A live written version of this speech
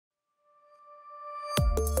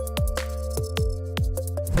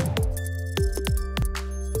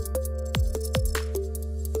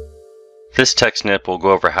This tech snip will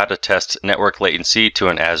go over how to test network latency to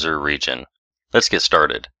an Azure region. Let's get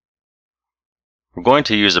started. We're going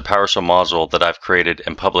to use a PowerShell module that I've created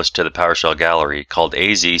and published to the PowerShell gallery called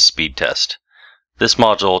Azspeedtest. This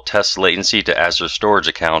module tests latency to Azure storage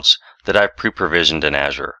accounts that I've pre-provisioned in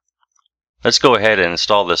Azure. Let's go ahead and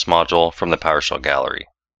install this module from the PowerShell gallery.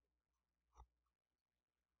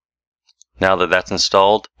 Now that that's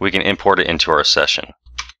installed, we can import it into our session.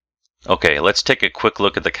 Okay, let's take a quick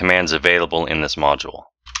look at the commands available in this module.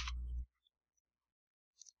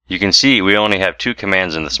 You can see we only have two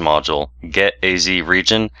commands in this module, get AZ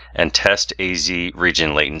region and test AZ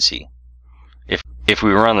region latency. If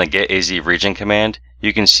we run the get AZ region command,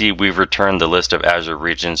 you can see we've returned the list of Azure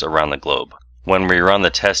regions around the globe. When we run the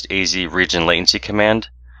test AZ region latency command,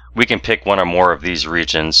 we can pick one or more of these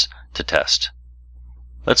regions to test.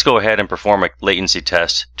 Let's go ahead and perform a latency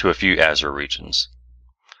test to a few Azure regions.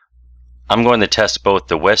 I'm going to test both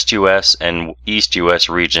the West US and East US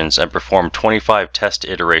regions and perform 25 test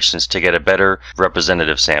iterations to get a better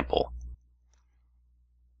representative sample.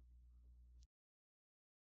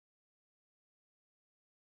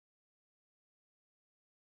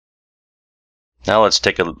 Now let's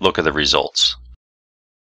take a look at the results.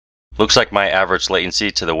 Looks like my average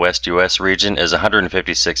latency to the West US region is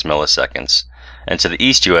 156 milliseconds, and to the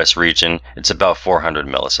East US region it's about 400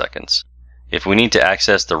 milliseconds. If we need to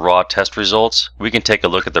access the raw test results, we can take a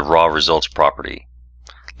look at the raw results property.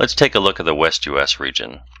 Let's take a look at the West US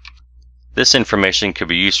region. This information could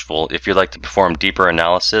be useful if you'd like to perform deeper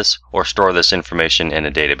analysis or store this information in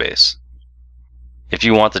a database. If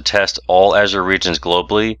you want to test all Azure regions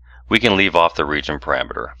globally, we can leave off the region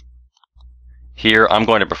parameter. Here, I'm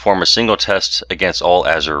going to perform a single test against all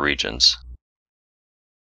Azure regions.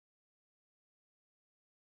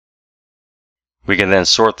 We can then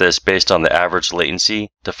sort this based on the average latency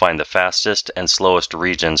to find the fastest and slowest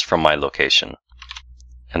regions from my location.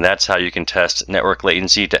 And that's how you can test network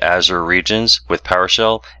latency to Azure regions with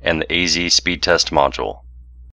PowerShell and the Azspeedtest module.